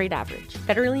on bank rate average.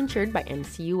 Federally insured by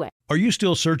NCUA. Are you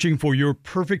still searching for your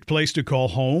perfect place to call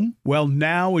home? Well,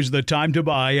 now is the time to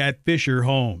buy at Fisher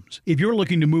Homes. If you're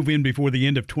looking to move in before the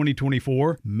end of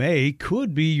 2024, May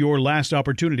could be your last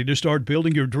opportunity to start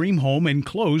building your dream home and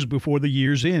close before the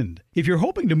year's end. If you're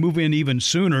hoping to move in even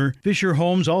sooner, Fisher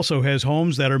Homes also has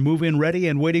homes that are move-in ready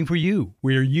and waiting for you,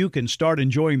 where you can start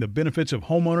enjoying the benefits of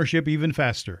homeownership even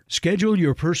faster. Schedule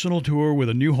your personal tour with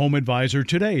a new home advisor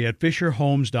today at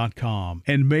FisherHomes.com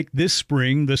and make this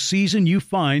spring the season you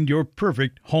find your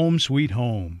perfect home sweet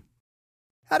home.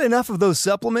 Had enough of those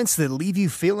supplements that leave you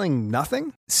feeling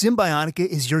nothing? Symbiotica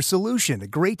is your solution to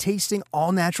great-tasting,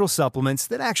 all-natural supplements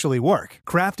that actually work.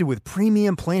 Crafted with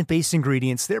premium plant-based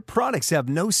ingredients, their products have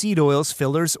no seed oils,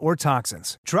 fillers, or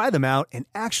toxins. Try them out and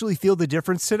actually feel the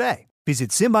difference today. Visit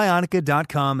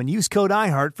Symbiotica.com and use code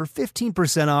IHEART for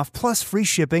 15% off plus free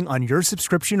shipping on your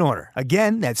subscription order.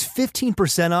 Again, that's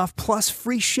 15% off plus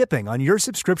free shipping on your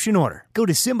subscription order. Go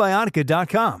to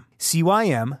Symbiotica.com,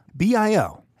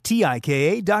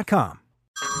 CYMBIOTIKA.com.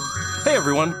 Hey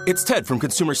everyone, it's Ted from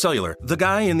Consumer Cellular, the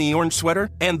guy in the orange sweater,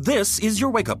 and this is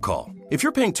your wake-up call. If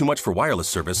you're paying too much for wireless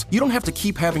service, you don't have to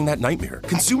keep having that nightmare.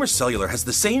 Consumer Cellular has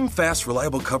the same fast,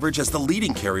 reliable coverage as the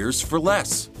leading carriers for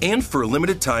less. And for a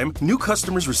limited time, new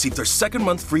customers receive their second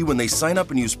month free when they sign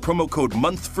up and use promo code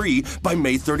MONTHFREE by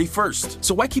May 31st.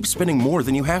 So why keep spending more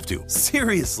than you have to?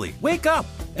 Seriously, wake up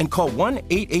and call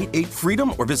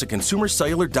 1-888-FREEDOM or visit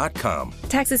ConsumerCellular.com.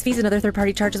 Taxes, fees, and other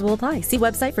third-party charges will apply. See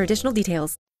website for additional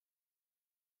details.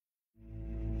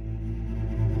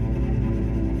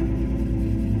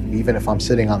 Even if I'm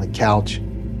sitting on the couch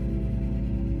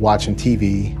watching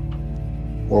TV,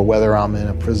 or whether I'm in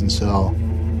a prison cell,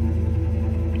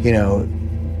 you know,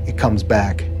 it comes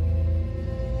back.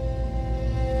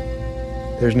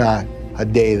 There's not a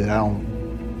day that I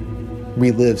don't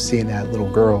relive seeing that little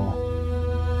girl.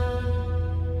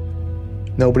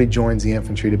 Nobody joins the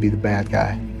infantry to be the bad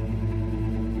guy.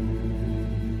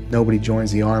 Nobody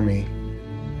joins the Army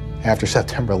after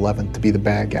September 11th to be the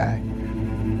bad guy.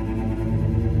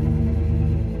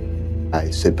 I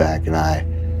sit back and I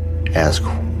ask,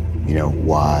 you know,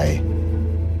 why?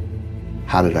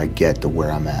 How did I get to where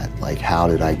I'm at? Like, how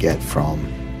did I get from,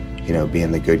 you know,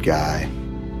 being the good guy,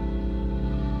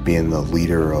 being the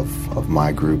leader of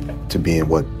my group, to being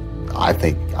what I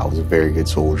think I was a very good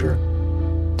soldier,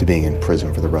 to being in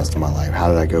prison for the rest of my life? How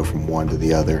did I go from one to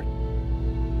the other?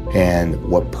 And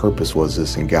what purpose was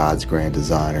this in God's grand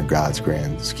design or God's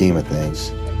grand scheme of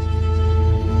things?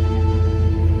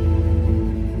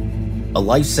 A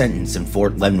life sentence in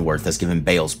Fort Leavenworth has given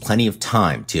Bales plenty of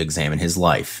time to examine his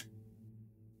life,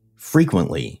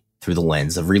 frequently through the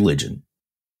lens of religion.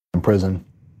 In prison,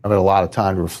 I've had a lot of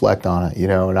time to reflect on it, you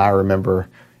know, and I remember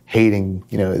hating,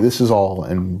 you know, this is all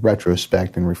in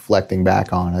retrospect and reflecting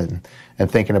back on it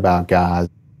and thinking about God.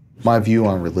 My view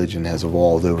on religion has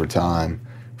evolved over time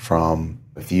from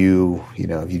if you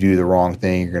do the wrong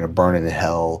thing, you're going to burn in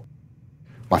hell.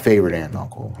 My favorite aunt and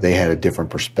uncle, they had a different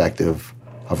perspective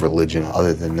of religion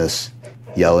other than this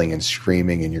yelling and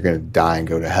screaming and you're going to die and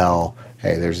go to hell.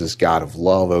 Hey, there's this God of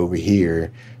love over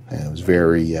here. And it was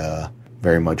very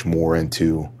much more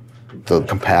into the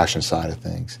compassion side of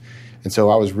things. And so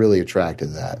I was really attracted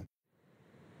to that.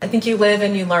 I think you live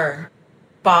and you learn.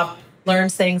 Bob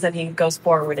learns things and he goes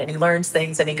forward, and he learns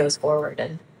things and he goes forward.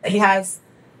 And he has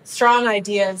strong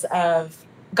ideas of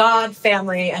God,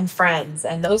 family, and friends.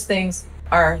 And those things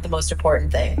are the most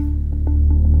important thing.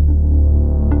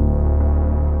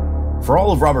 For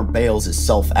all of Robert Bales'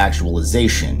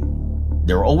 self-actualization,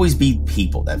 there will always be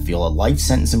people that feel a life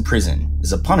sentence in prison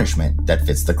is a punishment that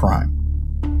fits the crime.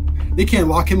 They can't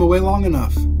lock him away long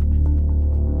enough.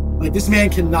 Like, this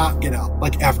man cannot get out,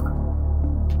 like, ever.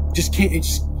 Just can't.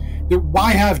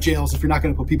 Why have jails if you're not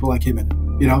going to put people like him in it,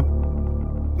 you know?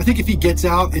 I think if he gets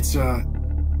out, it's, I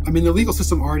mean, the legal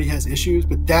system already has issues,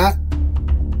 but that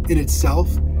in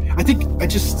itself, on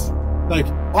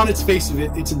its face of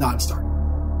it, it's a non-starter.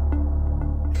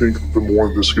 I think the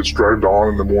more this gets dragged on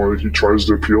and the more he tries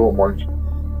to appeal, I'm like,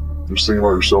 just think about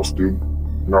yourself, dude.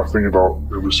 You're not thinking about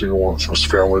every single one of those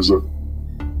families that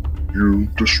you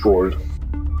destroyed.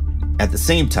 At the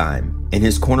same time, in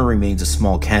his corner remains a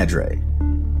small cadre,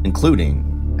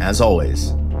 including, as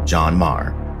always, John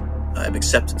Marr. I've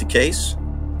accepted the case.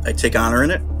 I take honor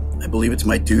in it. I believe it's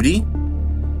my duty.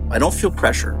 I don't feel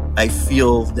pressure. I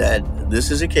feel that this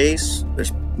is a case.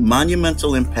 There's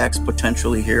monumental impacts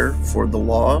potentially here for the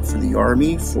law, for the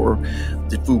Army, for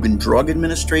the Food and Drug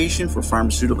Administration, for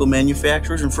pharmaceutical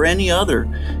manufacturers, and for any other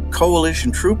coalition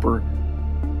trooper.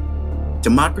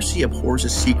 Democracy abhors a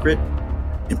secret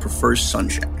and prefers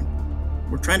sunshine.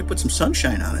 We're trying to put some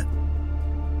sunshine on it.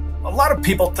 A lot of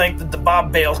people think that the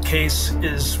Bob Bales case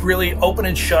is really open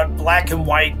and shut, black and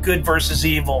white, good versus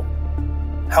evil.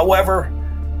 However,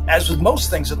 as with most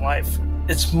things in life,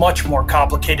 it's much more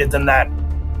complicated than that.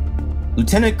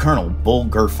 Lieutenant Colonel Bull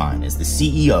Gerfine is the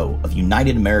CEO of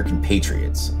United American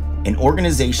Patriots, an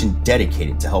organization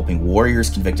dedicated to helping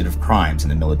warriors convicted of crimes in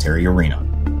the military arena.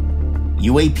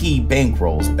 UAP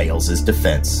bankrolls Bales'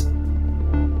 defense.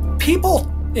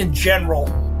 People in general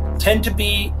tend to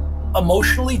be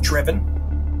emotionally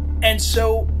driven, and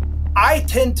so I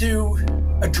tend to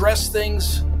address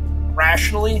things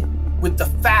rationally with the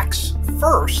facts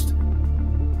first.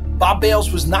 Bob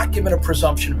Bales was not given a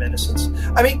presumption of innocence.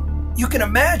 I mean, you can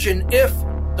imagine if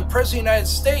the President of the United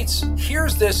States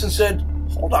hears this and said,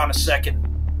 hold on a second,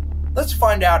 let's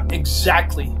find out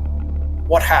exactly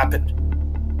what happened.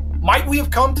 Might we have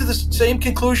come to the same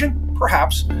conclusion?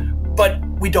 Perhaps, but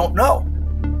we don't know.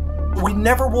 We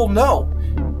never will know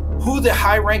who the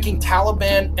high-ranking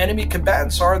Taliban enemy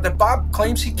combatants are that Bob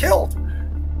claims he killed.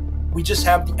 We just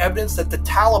have the evidence that the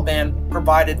Taliban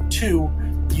provided to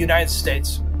the United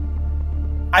States.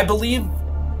 I believe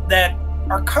that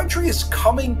our country is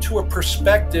coming to a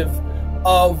perspective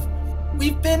of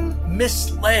we've been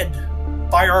misled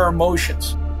by our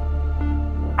emotions.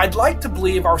 I'd like to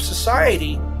believe our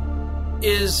society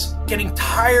is getting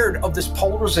tired of this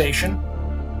polarization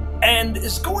and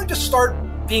is going to start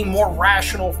being more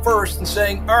rational first and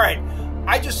saying, all right,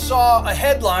 I just saw a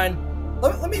headline.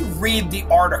 Let me read the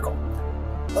article.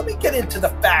 Let me get into the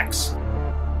facts.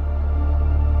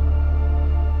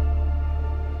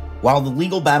 While the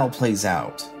legal battle plays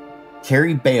out,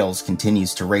 Carrie Bales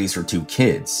continues to raise her 2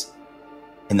 kids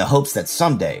in the hopes that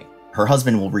someday her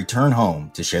husband will return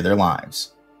home to share their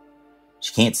lives.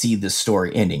 She can't see this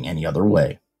story ending any other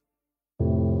way.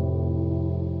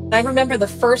 I remember the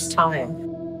first time,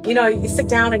 you sit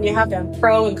down and you have the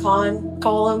pro and con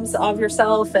columns of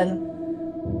yourself,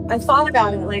 and I thought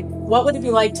about it, like, what would it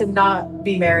be like to not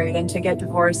be married and to get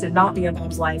divorced and not be in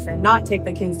Bob's life and not take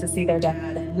the kids to see their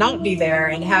dad and not be there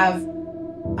and have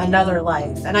another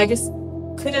life. And I just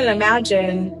couldn't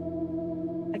imagine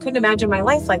my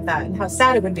life like that and how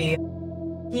sad it would be.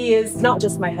 He is not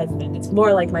just my husband, it's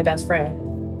more like my best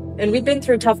friend. And we've been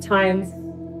through tough times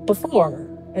before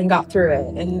and got through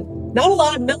it. And not a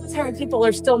lot of military people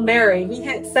are still married. We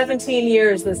hit 17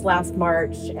 years this last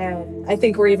March, and I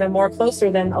think we're even more closer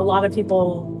than a lot of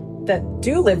people that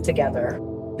do live together.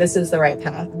 This is the right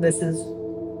path. This is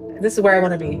where I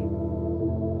want to be.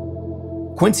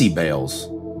 Quincy Bales,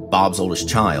 Bob's oldest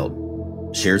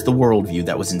child, shares the worldview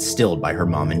that was instilled by her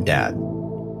mom and dad.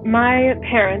 My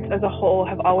parents as a whole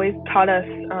have always taught us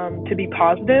to be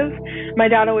positive. My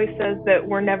dad always says that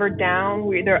we're never down,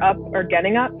 we're either up or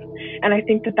getting up. And I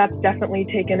think that that's definitely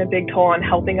taken a big toll on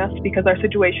helping us because our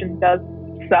situation does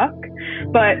suck,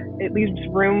 but it leaves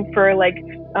room for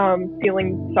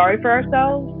feeling sorry for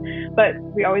ourselves. But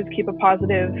we always keep a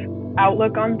positive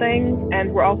outlook on things,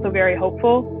 and we're also very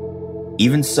hopeful.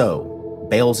 Even so,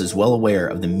 Bales is well aware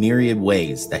of the myriad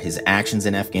ways that his actions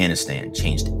in Afghanistan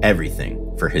changed everything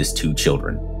for his 2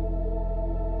 children.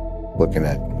 Looking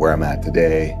at where I'm at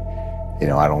today,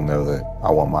 I don't know that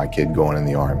I want my kid going in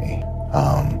the Army.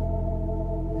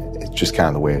 It's just kind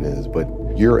of the way it is. But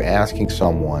you're asking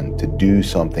someone to do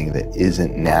something that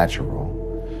isn't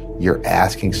natural. You're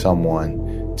asking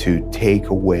someone to take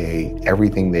away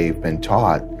everything they've been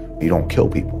taught. You don't kill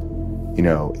people.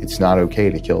 It's not okay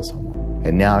to kill someone.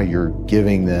 And now you're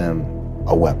giving them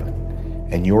a weapon.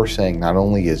 And you're saying not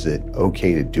only is it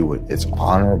okay to do it, it's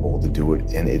honorable to do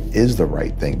it, and it is the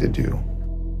right thing to do.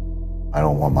 I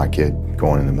don't want my kid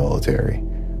going in the military.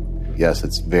 Yes,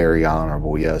 it's very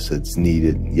honorable. Yes, it's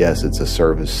needed. Yes, it's a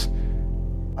service.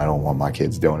 I don't want my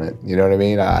kids doing it. You know what I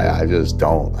mean? I just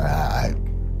don't. I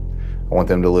want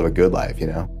them to live a good life,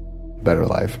 better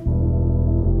life.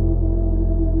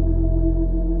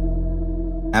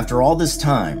 After all this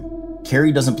time,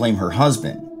 Carrie doesn't blame her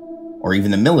husband, or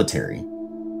even the military,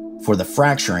 for the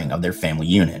fracturing of their family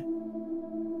unit.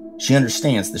 She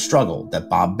understands the struggle that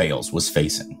Bob Bales was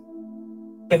facing.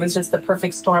 It was just the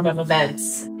perfect storm of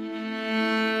events.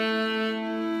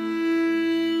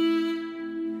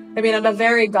 I mean, I'm a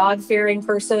very God-fearing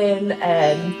person,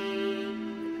 and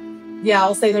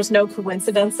I'll say there's no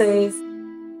coincidences.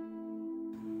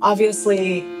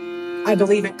 Obviously, I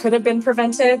believe it could have been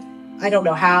prevented. I don't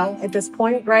know how at this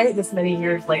point, right? This many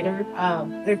years later.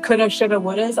 There could have, should have,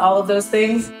 would have, all of those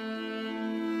things.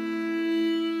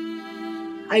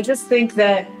 I just think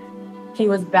that he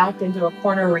was backed into a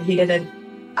corner where he didn't.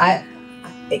 I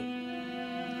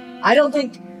don't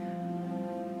think.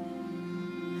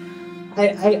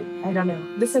 I don't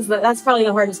know. That's probably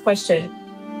the hardest question.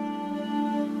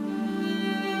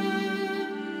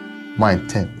 My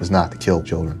intent was not to kill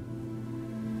children.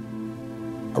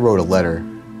 I wrote a letter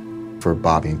for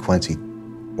Bobby and Quincy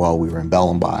while we were in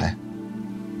Bellenby.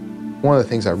 One of the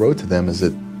things I wrote to them is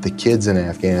that the kids in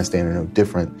Afghanistan are no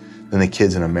different than the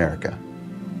kids in America.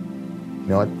 You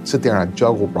know, I'd sit there and I'd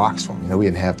juggle rocks for them. You know, we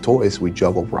didn't have toys, so we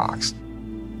juggled rocks.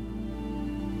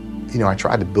 You know, I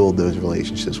tried to build those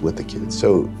relationships with the kids.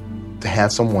 So to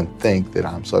have someone think that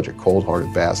I'm such a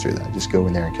cold-hearted bastard that I just go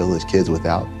in there and kill those kids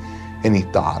without any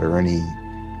thought or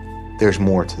there's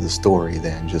more to the story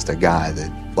than just a guy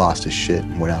that lost his shit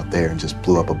and went out there and just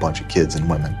blew up a bunch of kids and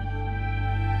women.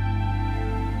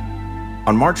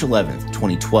 On March 11th,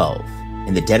 2012,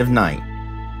 in the dead of night,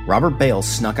 Robert Bales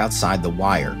snuck outside the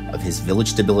wire of his village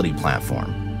stability platform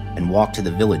and walked to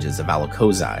the villages of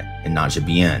Alakozai and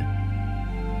Najabian.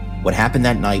 What happened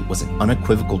that night was an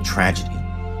unequivocal tragedy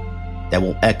that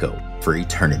will echo for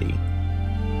eternity.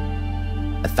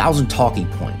 1,000 talking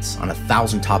points on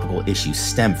 1,000 topical issues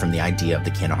stem from the idea of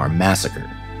the Kandahar massacre,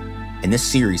 and this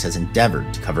series has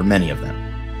endeavored to cover many of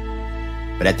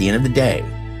them. But at the end of the day,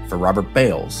 for Robert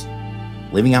Bales,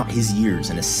 living out his years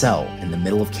in a cell in the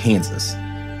middle of Kansas,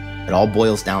 it all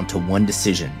boils down to one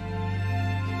decision.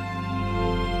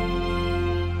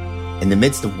 In the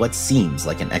midst of what seems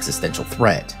like an existential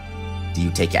threat, do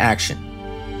you take action,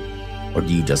 or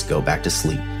do you just go back to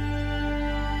sleep?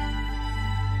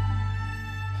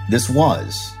 This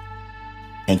was,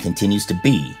 and continues to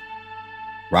be,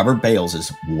 Robert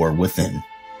Bales' War Within.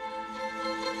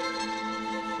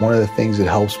 One of the things that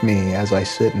helps me as I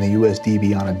sit in the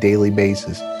USDB on a daily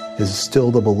basis is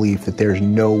still the belief that there's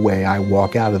no way I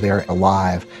walk out of there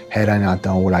alive had I not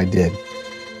done what I did.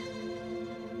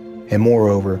 And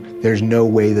moreover, there's no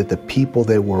way that the people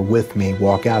that were with me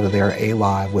walk out of there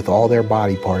alive with all their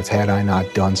body parts had I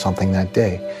not done something that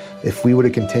day. If we would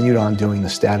have continued on doing the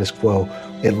status quo,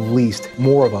 at least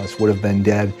more of us would have been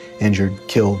dead, injured,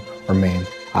 killed, or maimed.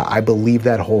 I believe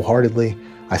that wholeheartedly.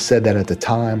 I said that at the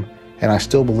time, and I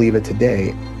still believe it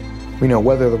today. You know,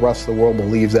 whether the rest of the world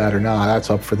believes that or not, that's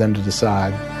up for them to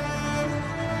decide.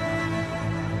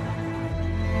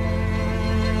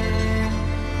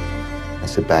 I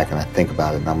sit back and I think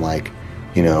about it, and I'm like,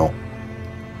 you know,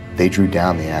 they drew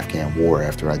down the Afghan war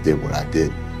after I did what I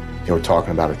did. They were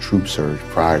talking about a troop surge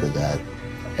prior to that,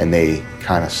 and they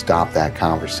kind of stopped that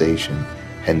conversation,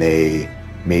 and they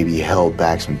maybe held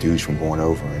back some dudes from going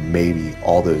over, and maybe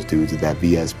all those dudes at that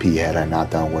VSP, had I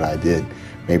not done what I did,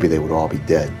 maybe they would all be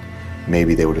dead.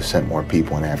 Maybe they would have sent more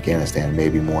people in Afghanistan.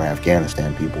 Maybe more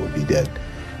Afghanistan people would be dead.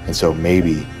 And so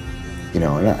maybe, you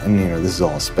know, and you know, this is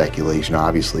all speculation,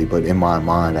 obviously, but in my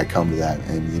mind, I come to that,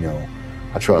 and, you know,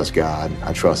 I trust God.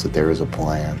 I trust that there is a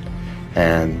plan,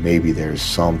 and maybe there's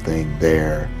something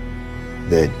there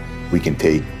that we can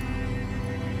take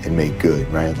and make good,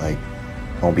 right? Like,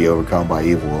 don't be overcome by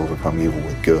evil, overcome evil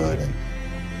with good. And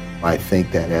I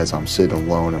think that as I'm sitting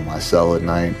alone in my cell at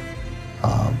night,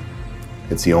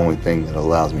 it's the only thing that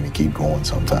allows me to keep going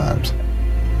sometimes.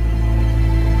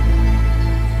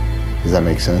 Does that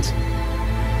make sense?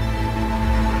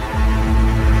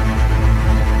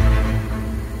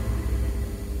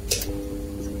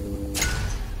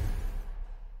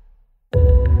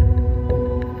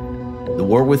 The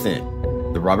War Within,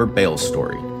 the Robert Bales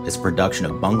story, is a production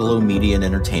of Bungalow Media and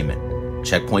Entertainment,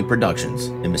 Checkpoint Productions,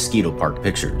 and Mosquito Park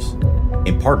Pictures,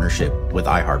 in partnership with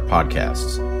iHeart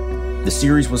Podcasts. The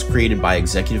series was created by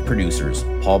executive producers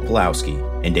Paul Pulowski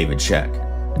and David Sheck.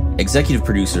 Executive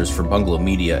producers for Bungalow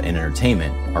Media and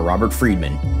Entertainment are Robert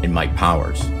Friedman and Mike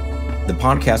Powers. The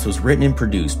podcast was written and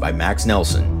produced by Max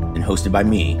Nelson and hosted by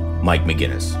me, Mike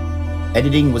McGinnis.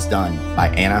 Editing was done by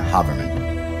Anna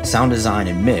Haverman. Sound design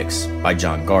and mix by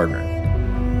John Gardner.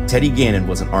 Teddy Gannon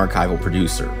was an archival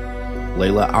producer.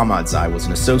 Layla Ahmadzai was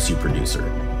an associate producer.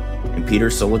 And Peter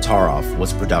Solotaroff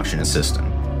was production assistant.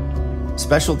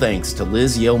 Special thanks to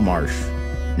Liz Yale Marsh,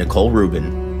 Nicole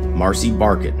Rubin, Marcy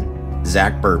Barkin,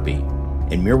 Zach Burpee,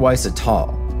 and Mirwais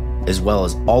Atal, as well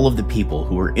as all of the people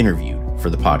who were interviewed for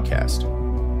the podcast.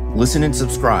 Listen and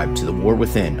subscribe to The War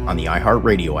Within on the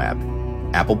iHeartRadio app,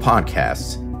 Apple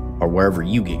Podcasts, or wherever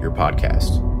you get your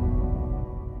podcasts.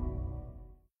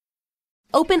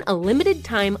 Open a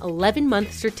limited-time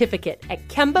 11-month certificate at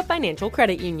Kemba Financial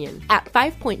Credit Union. At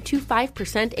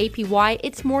 5.25% APY,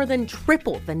 it's more than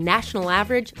triple the national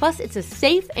average, plus it's a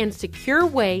safe and secure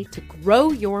way to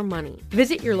grow your money.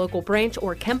 Visit your local branch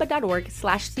or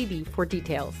kemba.org/cd for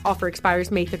details. Offer expires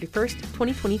May 31st,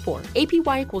 2024.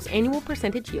 APY equals annual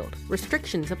percentage yield.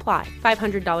 Restrictions apply.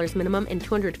 $500 minimum and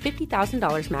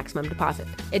 $250,000 maximum deposit.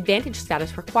 Advantage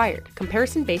status required.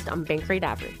 Comparison based on bank rate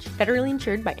average. Federally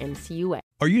insured by NCUA.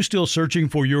 Are you still searching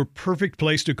for your perfect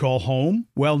place to call home?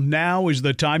 Well, now is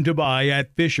the time to buy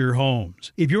at Fisher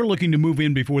Homes. If you're looking to move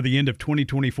in before the end of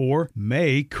 2024,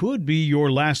 May could be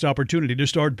your last opportunity to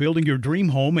start building your dream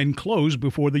home and close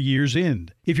before the year's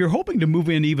end. If you're hoping to move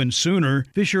in even sooner,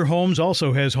 Fisher Homes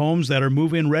also has homes that are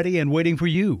move-in ready and waiting for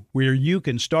you, where you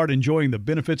can start enjoying the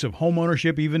benefits of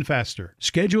homeownership even faster.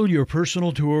 Schedule your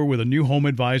personal tour with a new home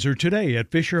advisor today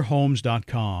at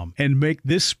FisherHomes.com and make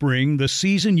this spring the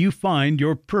season you find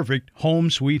your perfect home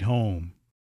sweet home.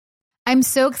 I'm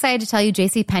so excited to tell you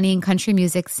JCPenney and country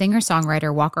music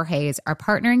singer-songwriter Walker Hayes are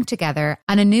partnering together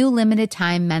on a new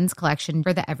limited-time men's collection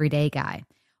for the everyday guy.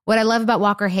 What I love about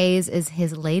Walker Hayes is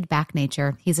his laid-back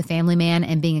nature. He's a family man,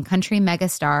 and being a country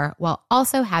megastar while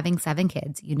also having 7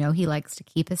 kids, you know he likes to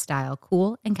keep his style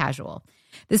cool and casual.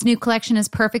 This new collection is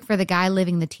perfect for the guy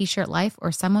living the t-shirt life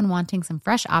or someone wanting some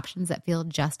fresh options that feel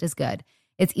just as good.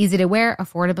 It's easy to wear,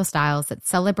 affordable styles that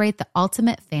celebrate the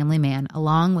ultimate family man,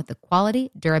 along with the quality,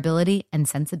 durability, and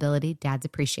sensibility dads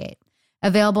appreciate.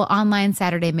 Available online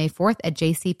Saturday, May 4th at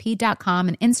jcp.com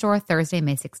and in-store Thursday,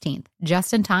 May 16th.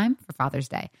 Just in time for Father's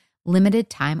Day. Limited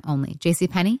time only.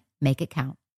 JCPenney, make it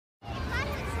count.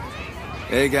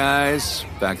 Hey guys,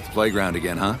 back at the playground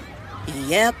again, huh?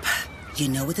 Yep. You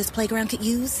know what this playground could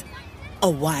use? A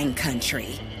wine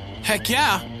country. Heck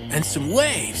yeah, and some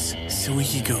waves so we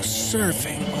could go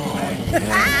surfing. Oh,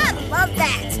 yeah. Love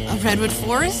that. A redwood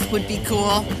forest would be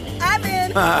cool. I'm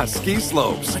in. Ski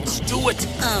slopes. Let's do it.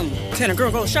 Can a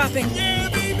girl go shopping? Yeah,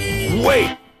 baby.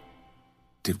 Wait.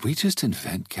 Did we just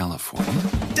invent California?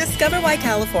 Discover why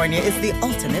California is the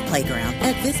ultimate playground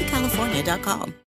at visitcalifornia.com.